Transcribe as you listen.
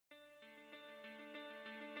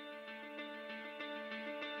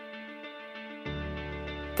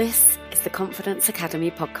This is the Confidence Academy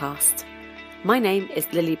podcast. My name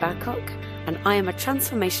is Lily Babcock and I am a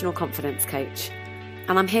transformational confidence coach,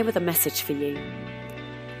 and I'm here with a message for you.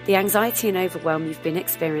 The anxiety and overwhelm you've been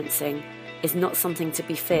experiencing is not something to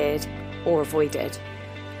be feared or avoided.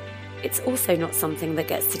 It's also not something that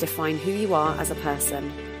gets to define who you are as a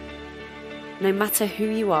person. No matter who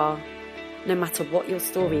you are, no matter what your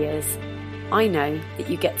story is, I know that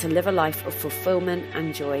you get to live a life of fulfillment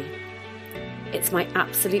and joy. It's my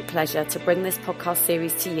absolute pleasure to bring this podcast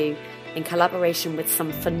series to you in collaboration with some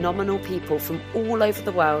phenomenal people from all over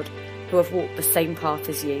the world who have walked the same path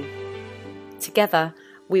as you. Together,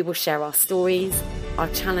 we will share our stories, our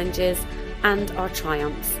challenges, and our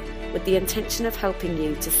triumphs with the intention of helping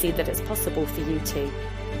you to see that it's possible for you too.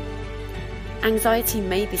 Anxiety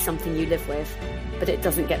may be something you live with, but it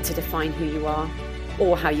doesn't get to define who you are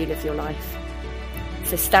or how you live your life.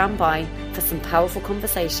 So stand by for some powerful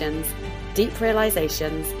conversations, deep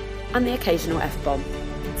realizations, and the occasional F-bomb.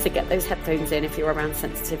 So get those headphones in if you're around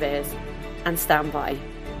sensitive ears, and stand by.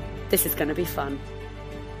 This is going to be fun.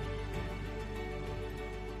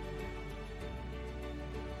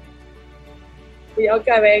 We are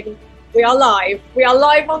live. We are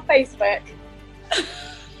live on Facebook.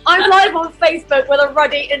 I'm live on Facebook with a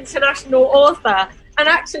ruddy international author. And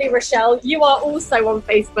actually, Rochelle, you are also on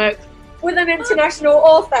Facebook with an international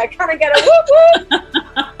author. Can I get a whoop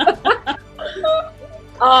whoop?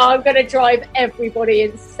 Oh, I'm going to drive everybody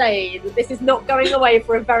insane. This is not going away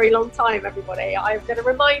for a very long time, everybody. I'm going to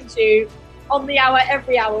remind you on the hour,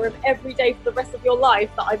 every hour of every day for the rest of your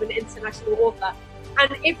life that I'm an international author.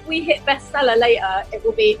 And if we hit bestseller later, it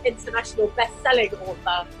will be international best-selling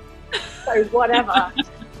author. So whatever.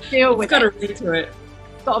 Deal with it. It's got a ring to it.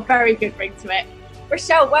 It's got a very good ring to it.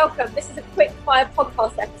 Rochelle, welcome. This is a quick fire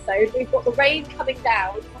podcast episode. We've got the rain coming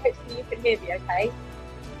down. Hopefully you can hear me okay.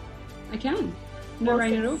 I can. No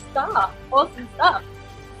rain at all. Awesome stuff.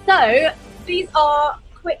 So these are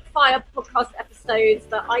quick fire podcast episodes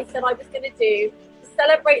that I said I was going to do to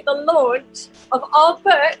celebrate the launch of our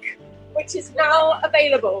book, which is now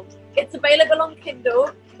available. It's available on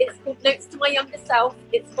Kindle. It's called Notes to My Younger Self.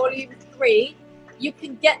 It's volume 3. You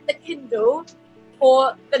can get the Kindle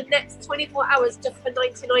for the next 24 hours just for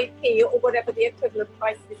 99p or whatever the equivalent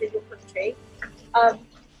price is in your country.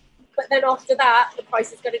 But then after that, the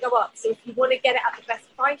price is going to go up. So if you want to get it at the best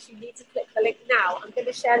price, you need to click the link now. I'm going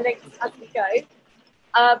to share links as we go.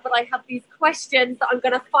 But I have these questions that I'm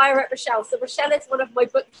going to fire at Rochelle. So Rochelle is one of my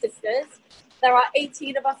book sisters. There are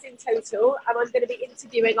 18 of us in total, and I'm going to be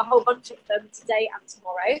interviewing a whole bunch of them today and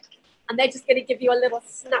tomorrow. And they're just going to give you a little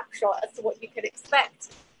snapshot as to what you can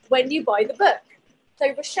expect when you buy the book. So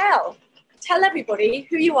Rochelle, tell everybody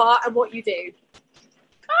who you are and what you do.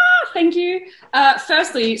 Thank you.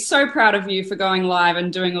 Firstly, so proud of you for going live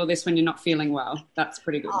and doing all this when you're not feeling well. That's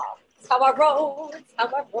pretty good. Oh, it's how I roll. It's how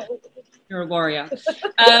I roll. You're a warrior.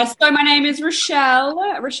 So my name is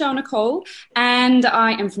Rochelle Nicole, and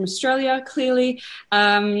I am from Australia, clearly.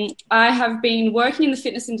 I have been working in the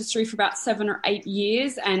fitness industry for about 7 or 8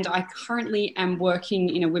 years, and I currently am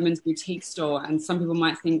working in a women's boutique store. And some people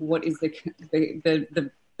might think, what is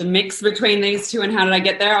the mix between these two and how did I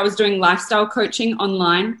get there? I was doing lifestyle coaching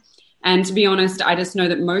online. And to be honest, I just know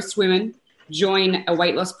that most women join a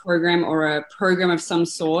weight loss program or a program of some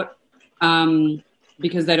sort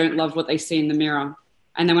because they don't love what they see in the mirror.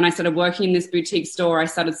 And then when I started working in this boutique store, I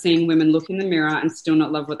started seeing women look in the mirror and still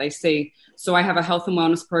not love what they see. So I have a health and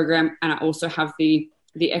wellness program, and I also have the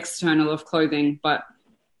external of clothing, but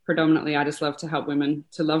predominantly I just love to help women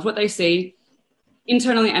to love what they see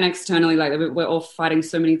internally and externally. Like, we're all fighting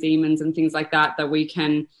so many demons and things like that we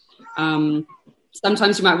can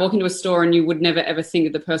sometimes you might walk into a store and you would never ever think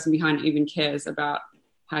that the person behind it even cares about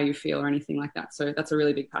how you feel or anything like that. So that's a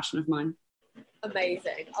really big passion of mine.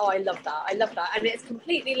 Amazing. Oh, I love that. And it's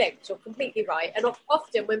completely linked. You're completely right. And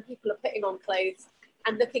often when people are putting on clothes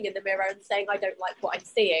and looking in the mirror and saying, I don't like what I'm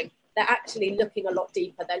seeing, they're actually looking a lot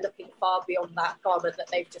deeper. They're looking far beyond that garment that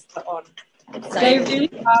they've just put on. So, they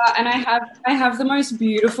really are, and I have the most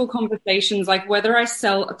beautiful conversations. Like, whether I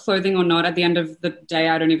sell clothing or not, at the end of the day,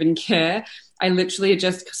 I don't even care. I literally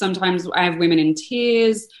just, sometimes I have women in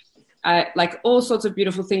tears, like all sorts of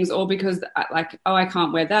beautiful things, all because like, oh, I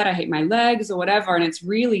can't wear that, I hate my legs or whatever, and it's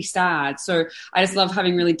really sad. So I just love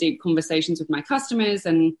having really deep conversations with my customers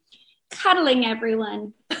and cuddling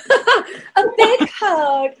everyone. A big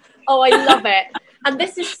hug. Oh, I love it. And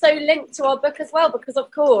this is so linked to our book as well, because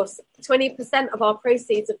of course 20% of our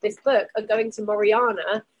proceeds of this book are going to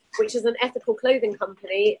Moriana, which is an ethical clothing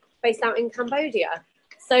company based out in Cambodia.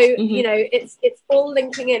 So, you know, it's all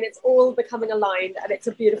linking in, it's all becoming aligned, and it's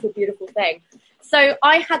a beautiful, beautiful thing. So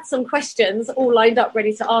I had some questions all lined up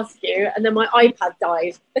ready to ask you, and then my iPad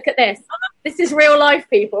died. Look at this. This is real life,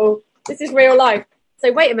 people. This is real life.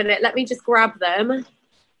 So wait a minute. Let me just grab them.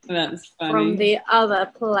 That's funny. From the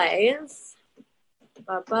other place.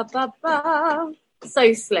 Ba, ba, ba, ba.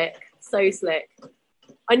 So slick. So slick.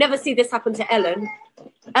 I never see this happen to Ellen.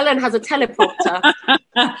 Ellen has a teleprompter.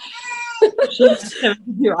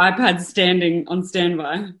 Your iPad standing on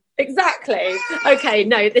standby. Exactly. Okay,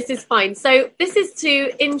 no, this is fine. So this is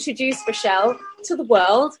to introduce Rochelle to the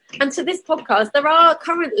world and to this podcast. There are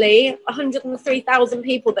currently 103,000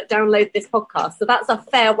 people that download this podcast. So that's a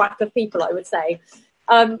fair whack of people, I would say.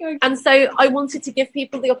 And so I wanted to give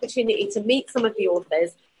people the opportunity to meet some of the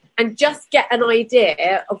authors and just get an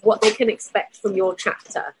idea of what they can expect from your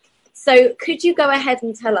chapter. So could you go ahead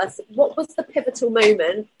and tell us what was the pivotal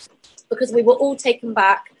moment? Because we were all taken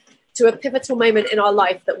back to a pivotal moment in our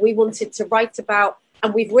life that we wanted to write about,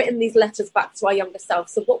 and we've written these letters back to our younger self.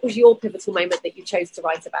 So what was your pivotal moment that you chose to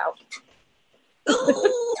write about?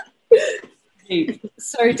 Deep.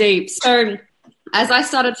 So deep. So as I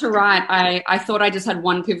started to write, I thought I just had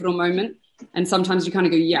one pivotal moment, and sometimes you kind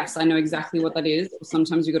of go, yes, I know exactly what that is, or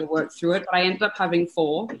sometimes you got to work through it, but I ended up having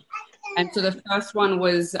 4. And so the first one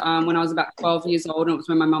was when I was about 12 years old, and it was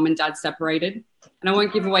when my mum and dad separated. And I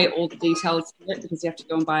won't give away all the details to it because you have to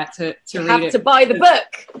go and buy it to read it. You have to buy the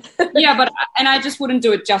book. Yeah, and I just wouldn't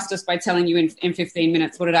do it justice by telling you in 15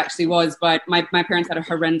 minutes what it actually was. But my parents had a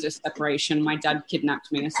horrendous separation. My dad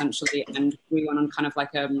kidnapped me, essentially, and we went on kind of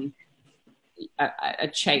like a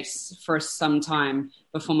chase for some time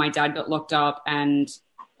before my dad got locked up, and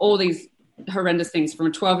all these horrendous things, from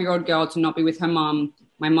a 12-year-old girl to not be with her mum.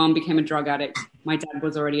 My mom became a drug addict. My dad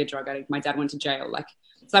was already a drug addict. My dad went to jail.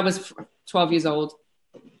 So I was 12 years old.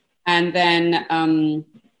 And then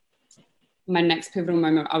my next pivotal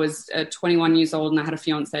moment, I was 21 years old, and I had a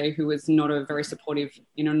fiance who was not a very supportive,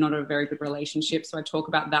 not a very good relationship. So I talk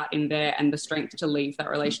about that in there and the strength to leave that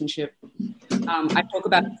relationship. I talk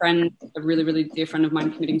about a friend, a really, really dear friend of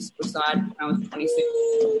mine, committing suicide when I was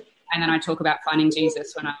 26. And then I talk about finding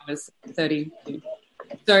Jesus when I was 32.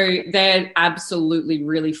 So they're absolutely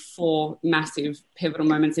really 4 massive pivotal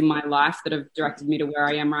moments in my life that have directed me to where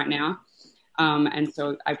I am right now. And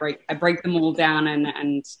so I break them all down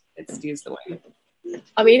and it steers the way.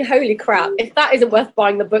 I mean, holy crap. If that isn't worth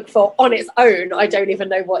buying the book for on its own, I don't even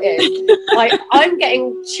know what is. I'm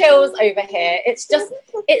getting chills over here.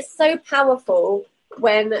 It's so powerful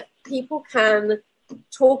when people can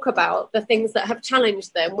talk about the things that have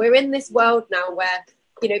challenged them. We're in this world now where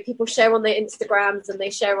people share on their Instagrams and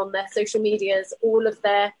they share on their social medias all of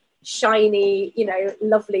their shiny,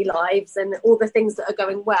 lovely lives and all the things that are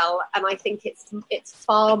going well. And I think it's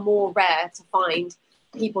far more rare to find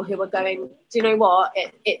people who are going, do you know what?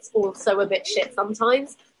 It's also a bit shit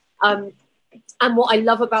sometimes. And what I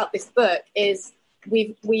love about this book is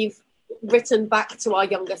we've written back to our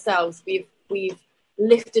younger selves. We've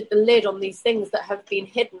lifted the lid on these things that have been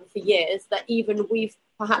hidden for years, that even we've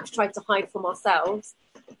perhaps tried to hide from ourselves.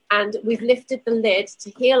 And we've lifted the lid to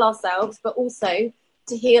heal ourselves, but also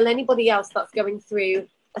to heal anybody else that's going through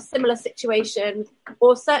a similar situation,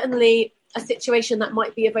 or certainly a situation that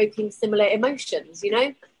might be evoking similar emotions,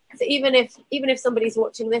 So even if somebody's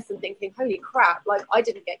watching this and thinking, holy crap, I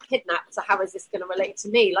didn't get kidnapped, so how is this going to relate to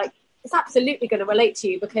me? It's absolutely going to relate to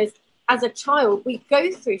you, because as a child, we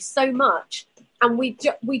go through so much, and we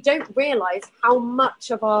don't realize how much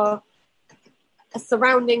of our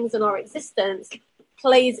surroundings and our existence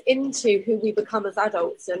plays into who we become as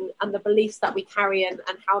adults and the beliefs that we carry and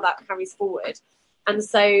how that carries forward. And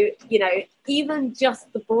so, even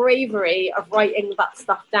just the bravery of writing that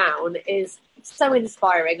stuff down is so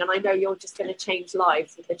inspiring. And I know you're just going to change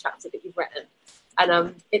lives with the chapter that you've written. And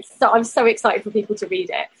I'm so excited for people to read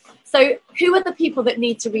it. So who are the people that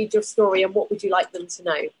need to read your story, and what would you like them to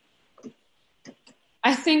know?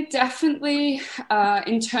 I think definitely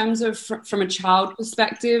in terms of from a child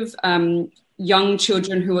perspective, young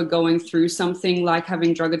children who are going through something like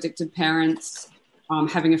having drug addicted parents,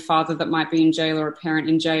 having a father that might be in jail or a parent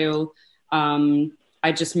in jail.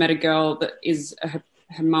 I just met a girl that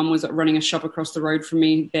her mum was running a shop across the road from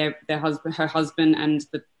me. Her husband and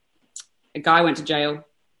a guy went to jail.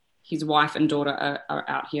 His wife and daughter are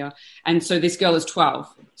out here. And so this girl is 12.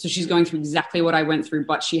 So she's going through exactly what I went through,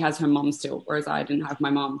 but she has her mum still, whereas I didn't have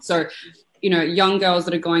my mum. So, young girls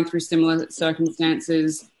that are going through similar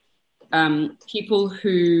circumstances, people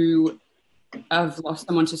who have lost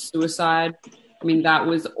someone to suicide. I mean,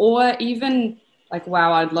 or even like,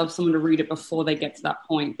 wow, I'd love someone to read it before they get to that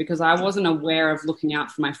point, because I wasn't aware of looking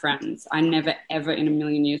out for my friends. I never, ever in a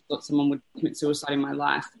million years thought someone would commit suicide in my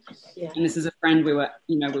life. Yeah. And this is a friend, we were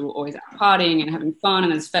always out partying and having fun,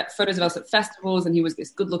 and there's photos of us at festivals, and he was this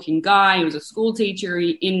good-looking guy. He was a school teacher.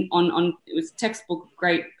 It was textbook,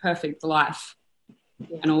 great, perfect life,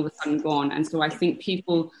 and all of a sudden gone. And so I think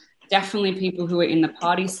definitely people who are in the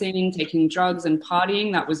party scene, taking drugs and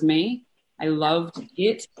partying, that was me. I loved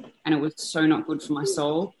it, and it was so not good for my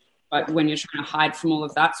soul. But when you're trying to hide from all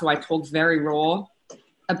of that, so I talked very raw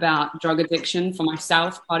about drug addiction for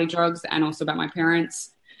myself, party drugs, and also about my parents.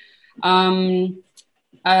 In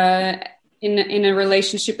a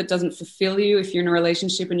relationship that doesn't fulfill you, if you're in a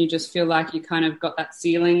relationship and you just feel like you kind of got that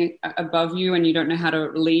ceiling above you and you don't know how to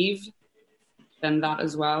leave, then that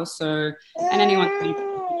as well. So, and anyone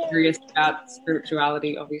who's curious about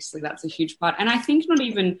spirituality, obviously that's a huge part. And I think not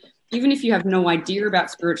even if you have no idea about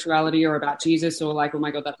spirituality or about Jesus, or like, oh my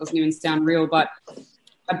God, that doesn't even sound real, but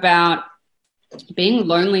about being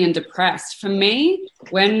lonely and depressed. For me,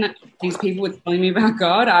 when these people were telling me about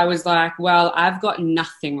God, I was like, well, I've got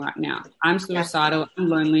nothing right now. I'm suicidal, I'm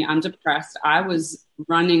lonely, I'm depressed. I was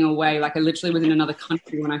running away. Like, I literally was in another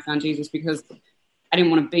country when I found Jesus, because I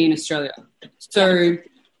didn't want to be in Australia. So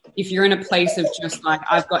if you're in a place of just like,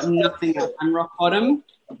 I've got nothing, I'm rock bottom,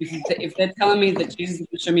 if they're telling me that Jesus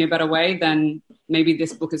can show me a better way, then maybe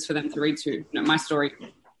this book is for them to read too. My story.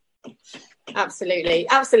 Absolutely.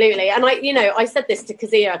 And I said this to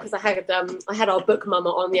Kazia, because I had our book mama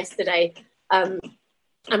on yesterday, and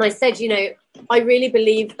I said, I really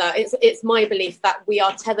believe that it's my belief that we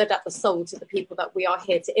are tethered at the soul to the people that we are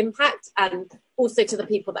here to impact, and also to the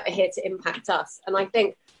people that are here to impact us. And I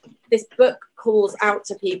think this book calls out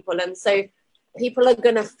to people, and so people are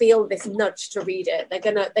going to feel this nudge to read it. They're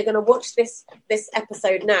going to watch this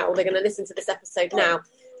episode now. They're going to listen to this episode now,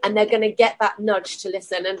 and they're going to get that nudge to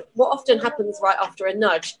listen. And what often happens right after a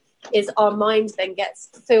nudge is our mind then gets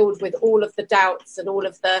filled with all of the doubts and all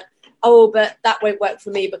of the, oh, but that won't work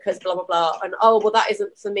for me because blah, blah, blah. And, oh, well, that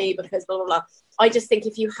isn't for me because blah, blah, blah. I just think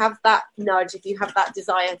if you have that nudge, if you have that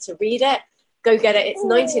desire to read it, go get it. It's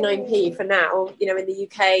 99p for now, in the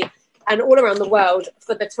UK and all around the world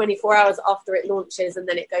for the 24 hours after it launches, and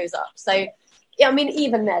then it goes up. So, yeah, I mean,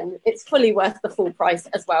 even then, it's fully worth the full price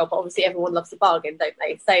as well. But obviously everyone loves a bargain, don't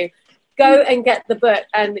they? So go and get the book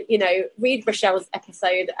and, read Rochelle's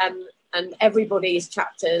episode and everybody's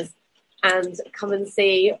chapters, and come and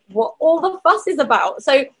see what all the fuss is about.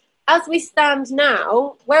 So as we stand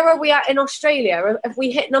now, where are we at in Australia? Have we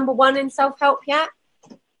hit number 1 in self-help yet?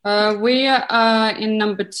 We are in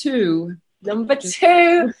number 2. Number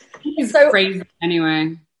 2. It's so crazy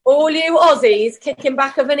anyway. All you Aussies kicking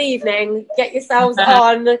back of an evening, get yourselves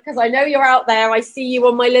on, because I know you're out there. I see you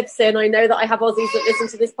on my Libsyn. I know that I have Aussies that listen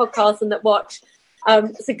to this podcast and that watch.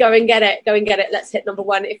 So go and get it. Let's hit number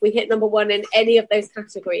 1. If we hit number 1 in any of those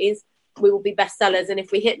categories, we will be bestsellers. And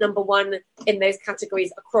if we hit number 1 in those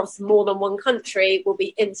categories across more than one country, we'll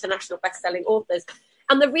be international best-selling authors.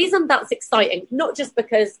 And the reason that's exciting, not just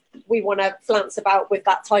because we want to flounce about with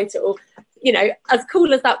that title, as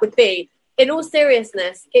cool as that would be, in all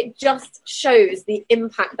seriousness, it just shows the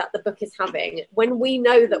impact that the book is having. When we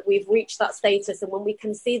know that we've reached that status, and when we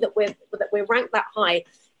can see that we're ranked that high,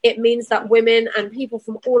 it means that women and people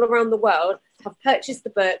from all around the world have purchased the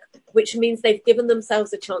book, which means they've given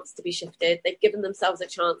themselves a chance to be shifted. They've given themselves a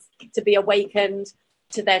chance to be awakened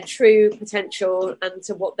to their true potential and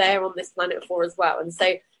to what they're on this planet for as well. And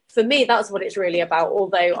so for me, that's what it's really about.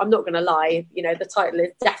 Although I'm not going to lie, the title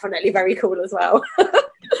is definitely very cool as well.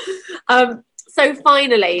 So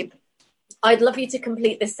finally, I'd love you to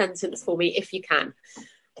complete this sentence for me if you can.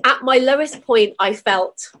 At my lowest point, I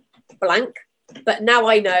felt blank, but now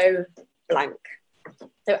I know blank.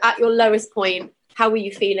 So at your lowest point, how were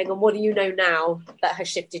you feeling, and what do you know now that has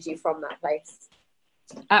shifted you from that place?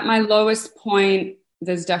 At my lowest point,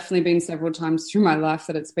 there's definitely been several times through my life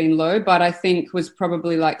that it's been low, but I think was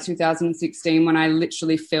probably like 2016 when I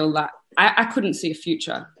literally feel that I couldn't see a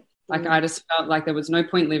future. Like I just felt like there was no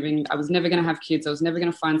point living. I was never going to have kids. I was never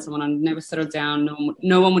going to find someone. I'd never settle down.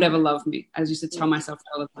 No one would ever love me. I used to tell myself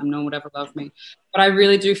all the time, no one would ever love me. But I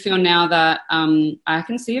really do feel now that I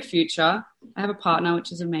can see a future. I have a partner,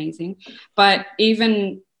 which is amazing. But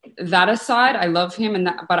even that aside, I love him,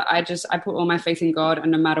 but I put all my faith in God, and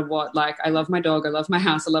no matter what, like I love my dog, I love my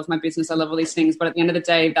house, I love my business, I love all these things. But at the end of the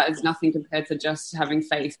day, that is nothing compared to just having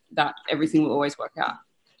faith that everything will always work out.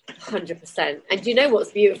 100%. And you know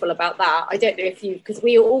what's beautiful about that? I don't know if because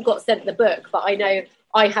we all got sent the book, but I know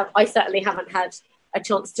I certainly haven't had a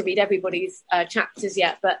chance to read everybody's chapters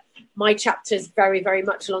yet, but my chapter's very, very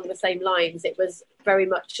much along the same lines. It was very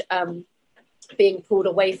much being pulled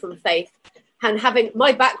away from faith. And having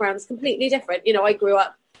my background is completely different. You know, I grew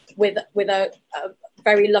up with a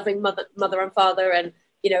very loving mother and father, and,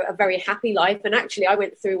 you know, a very happy life. And actually I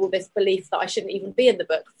went through all this belief that I shouldn't even be in the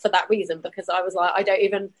book for that reason, because I was like,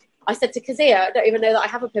 I said to Kazia, I don't even know that I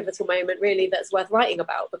have a pivotal moment really that's worth writing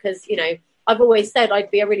about, because, you know, I've always said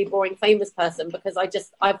I'd be a really boring famous person because I've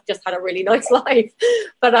just had a really nice life.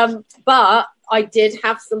 But I did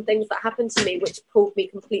have some things that happened to me which pulled me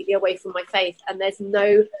completely away from my faith. And there's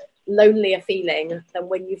no lonelier feeling than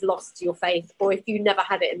when you've lost your faith, or if you never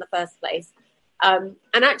had it in the first place. And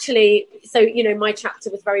actually, so, you know, my chapter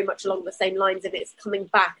was very much along the same lines, and it's coming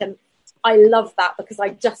back. And I love that, because I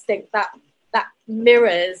just think that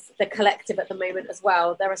mirrors the collective at the moment as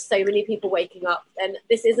well. There are so many people waking up, and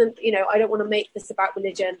this isn't, you know, I don't want to make this about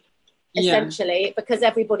religion, essentially, because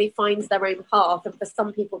everybody finds their own path. And for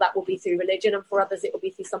some people that will be through religion, and for others it will be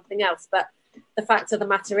through something else. But the fact of the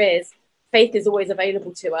matter is, faith is always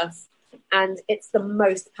available to us, and it's the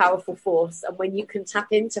most powerful force. And when you can tap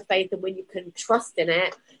into faith and when you can trust in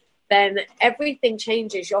it, then everything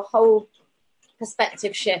changes. Your whole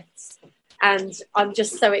perspective shifts. And I'm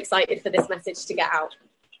just so excited for this message to get out.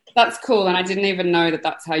 That's cool. And I didn't even know that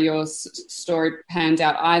that's how your story panned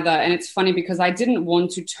out either. And it's funny because I didn't want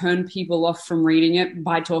to turn people off from reading it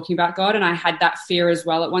by talking about God. And I had that fear as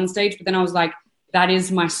well at one stage. But then I was like, that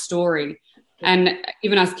is my story. And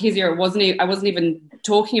even as Kezia, I wasn't even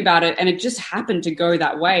talking about it. And it just happened to go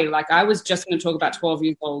that way. Like, I was just going to talk about 12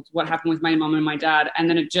 years old, what happened with my mum and my dad. And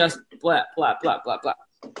then it just blah, blah, blah, blah, blah.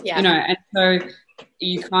 Yeah. You know, and so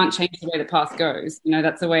you can't change the way the path goes. You know,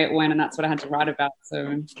 that's the way it went, and that's what I had to write about.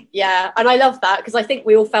 So yeah, and I love that, because I think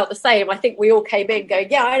we all felt the same. I think we all came in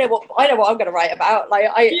going, yeah, I know what I'm going to write about. Like,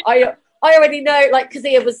 I already know. Like,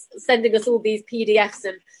 Kazia was sending us all these PDFs,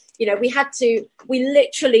 and, you know, we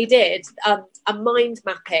literally did a mind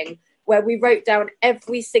mapping where we wrote down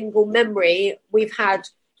every single memory we've had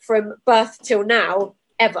from birth till now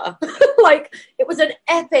ever. Like, it was an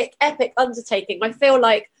epic undertaking. I feel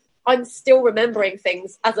like I'm still remembering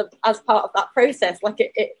things as part of that process. Like,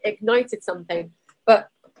 it ignited something. But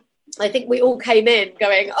I think we all came in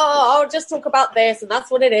going, oh, I'll just talk about this, and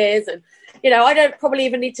that's what it is. And, you know, I don't probably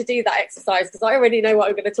even need to do that exercise, because I already know what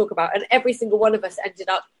I'm going to talk about. And every single one of us ended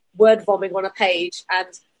up word vomiting on a page. And,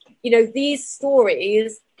 you know, these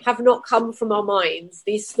stories have not come from our minds.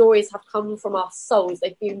 These stories have come from our souls.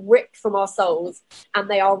 They've been ripped from our souls, and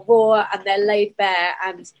they are raw and they're laid bare.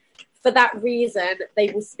 And for that reason, they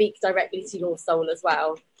will speak directly to your soul as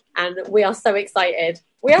well. And we are so excited.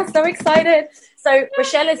 So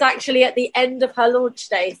Rochelle is actually at the end of her launch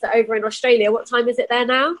day. So over in Australia, what time is it there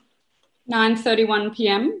now? 9:31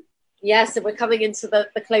 p.m. Yeah, so we're coming into the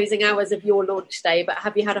closing hours of your launch day. But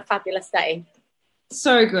have you had a fabulous day?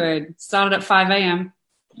 So good. Started at 5 a.m.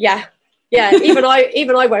 Yeah. Even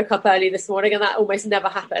I woke up early this morning, and that almost never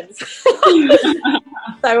happens.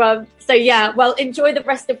 So yeah, well, enjoy the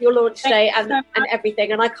rest of your launch day and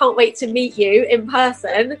everything. And I can't wait to meet you in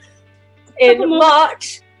person in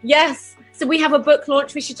March. Yes. So we have a book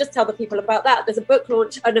launch. We should just tell the people about that. There's a book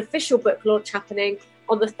launch, an official book launch happening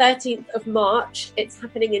on the 13th of March. It's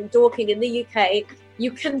happening in Dorking in the UK.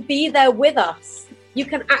 You can be there with us. You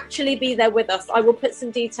can actually be there with us. I will put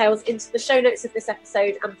some details into the show notes of this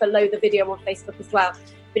episode and below the video on Facebook as well.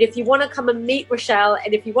 But if you want to come and meet Rochelle,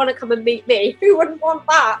 and if you want to come and meet me, who wouldn't want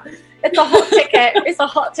that? It's a hot ticket. It's a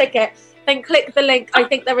hot ticket. Then click the link. I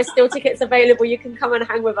think there are still tickets available. You can come and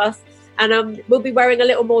hang with us. And we'll be wearing a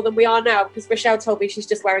little more than we are now, because Rochelle told me she's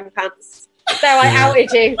just wearing pants. There, I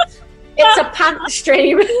outed you. It's a pants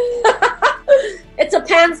stream. It's a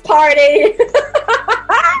pants party.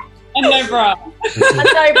 And no bra.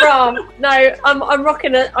 No bra. No, I'm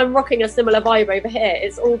rocking a similar vibe over here.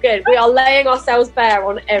 It's all good. We are laying ourselves bare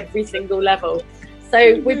on every single level.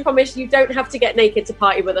 So we promise you don't have to get naked to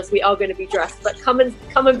party with us. We are going to be dressed, but come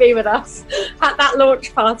and be with us at that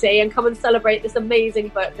launch party, and come and celebrate this amazing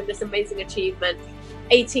book and this amazing achievement.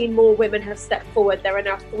 18 more women have stepped forward. There are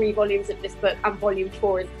now 3 volumes of this book, and volume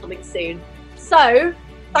 4 is coming soon. So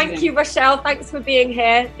thank you, Rochelle. Thanks for being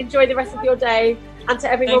here. Enjoy the rest of your day. And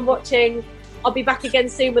to everyone watching, I'll be back again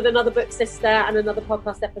soon with another Book Sister and another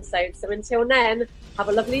podcast episode. So until then, have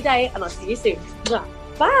a lovely day, and I'll see you soon.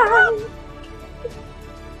 Bye.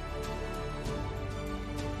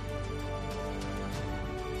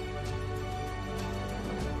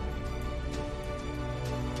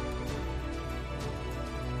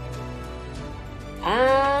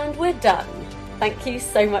 And we're done. Thank you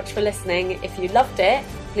so much for listening. If you loved it,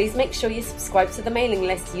 please make sure you subscribe to the mailing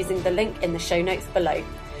list using the link in the show notes below.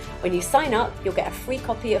 When you sign up, you'll get a free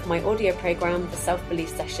copy of my audio program, The Self-Belief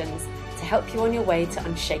Sessions, to help you on your way to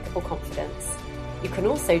unshakable confidence. You can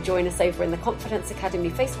also join us over in the Confidence Academy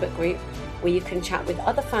Facebook group, where you can chat with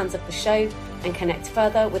other fans of the show and connect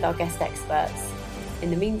further with our guest experts.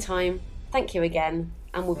 In the meantime, thank you again,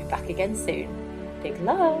 and we'll be back again soon. Big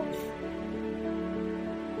love!